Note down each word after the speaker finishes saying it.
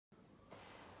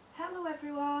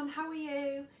everyone, how are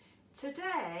you?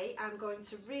 Today I'm going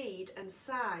to read and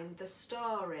sign the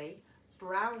story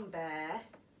Brown Bear,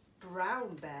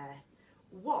 Brown Bear,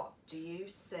 What Do You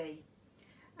See?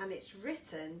 And it's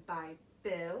written by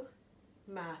Bill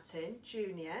Martin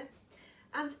Jr.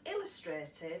 and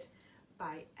illustrated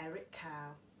by Eric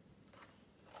Carl.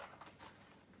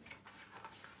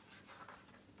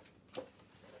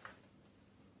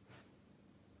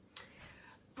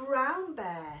 Brown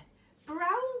Bear, Brown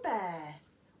Bear,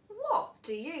 what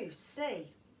do you see?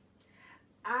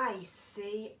 I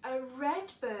see a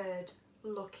red bird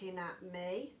looking at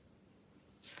me.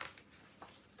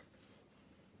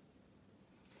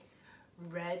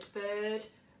 Red bird,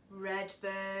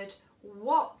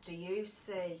 what do you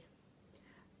see?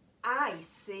 I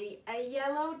see a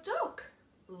yellow duck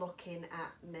looking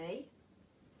at me.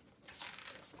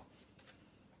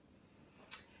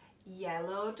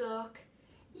 Yellow duck,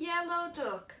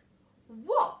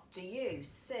 what do you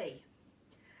see?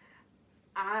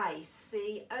 I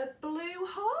see a blue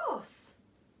horse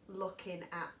looking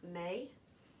at me.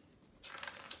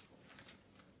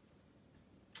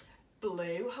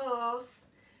 Blue horse,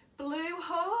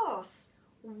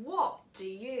 what do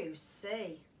you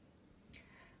see?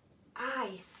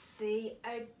 I see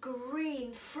a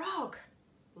green frog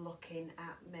looking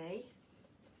at me.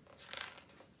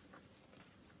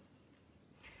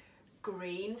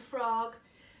 Green frog,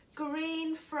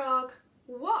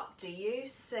 what do you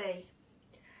see?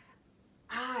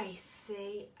 I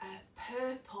see a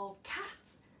purple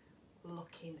cat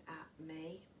looking at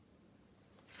me.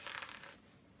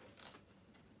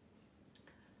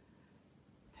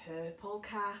 Purple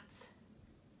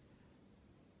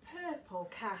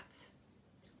cat,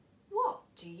 what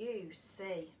do you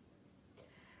see?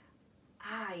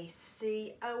 I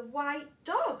see a white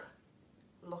dog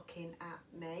looking at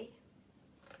me.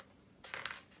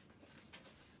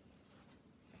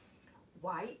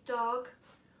 White dog,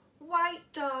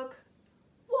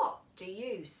 what do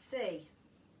you see?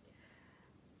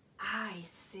 I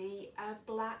see a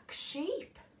black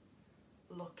sheep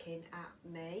looking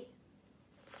at me.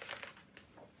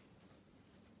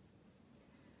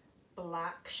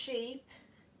 Black sheep,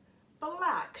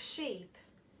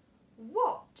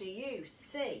 what do you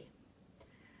see?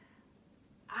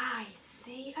 I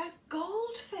see a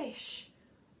goldfish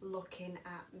looking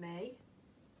at me.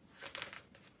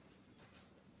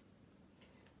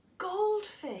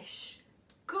 Goldfish,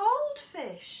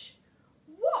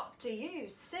 what do you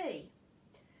see?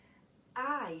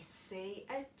 I see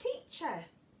a teacher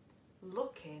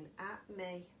looking at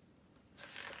me.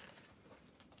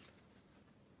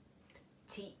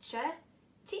 Teacher,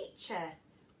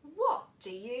 what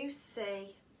do you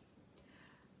see?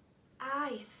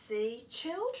 I see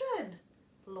children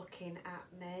looking at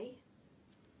me.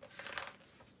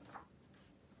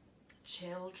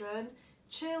 Children,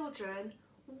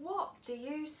 what do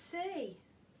you see?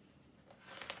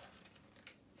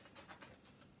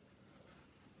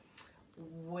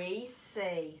 We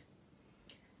see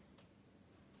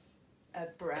a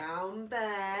brown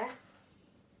bear,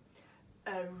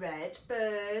 a red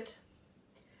bird,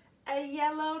 a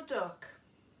yellow duck,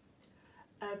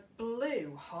 a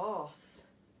blue horse,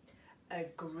 a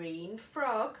green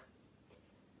frog,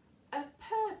 a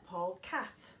purple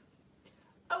cat,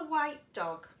 a white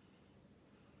dog,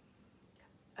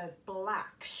 a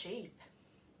black sheep,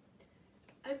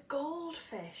 a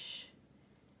goldfish,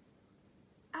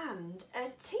 and a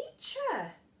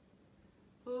teacher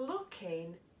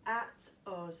looking at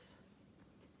us.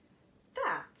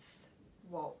 That's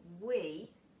what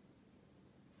we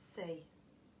see.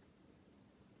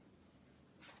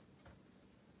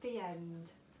 The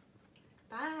end.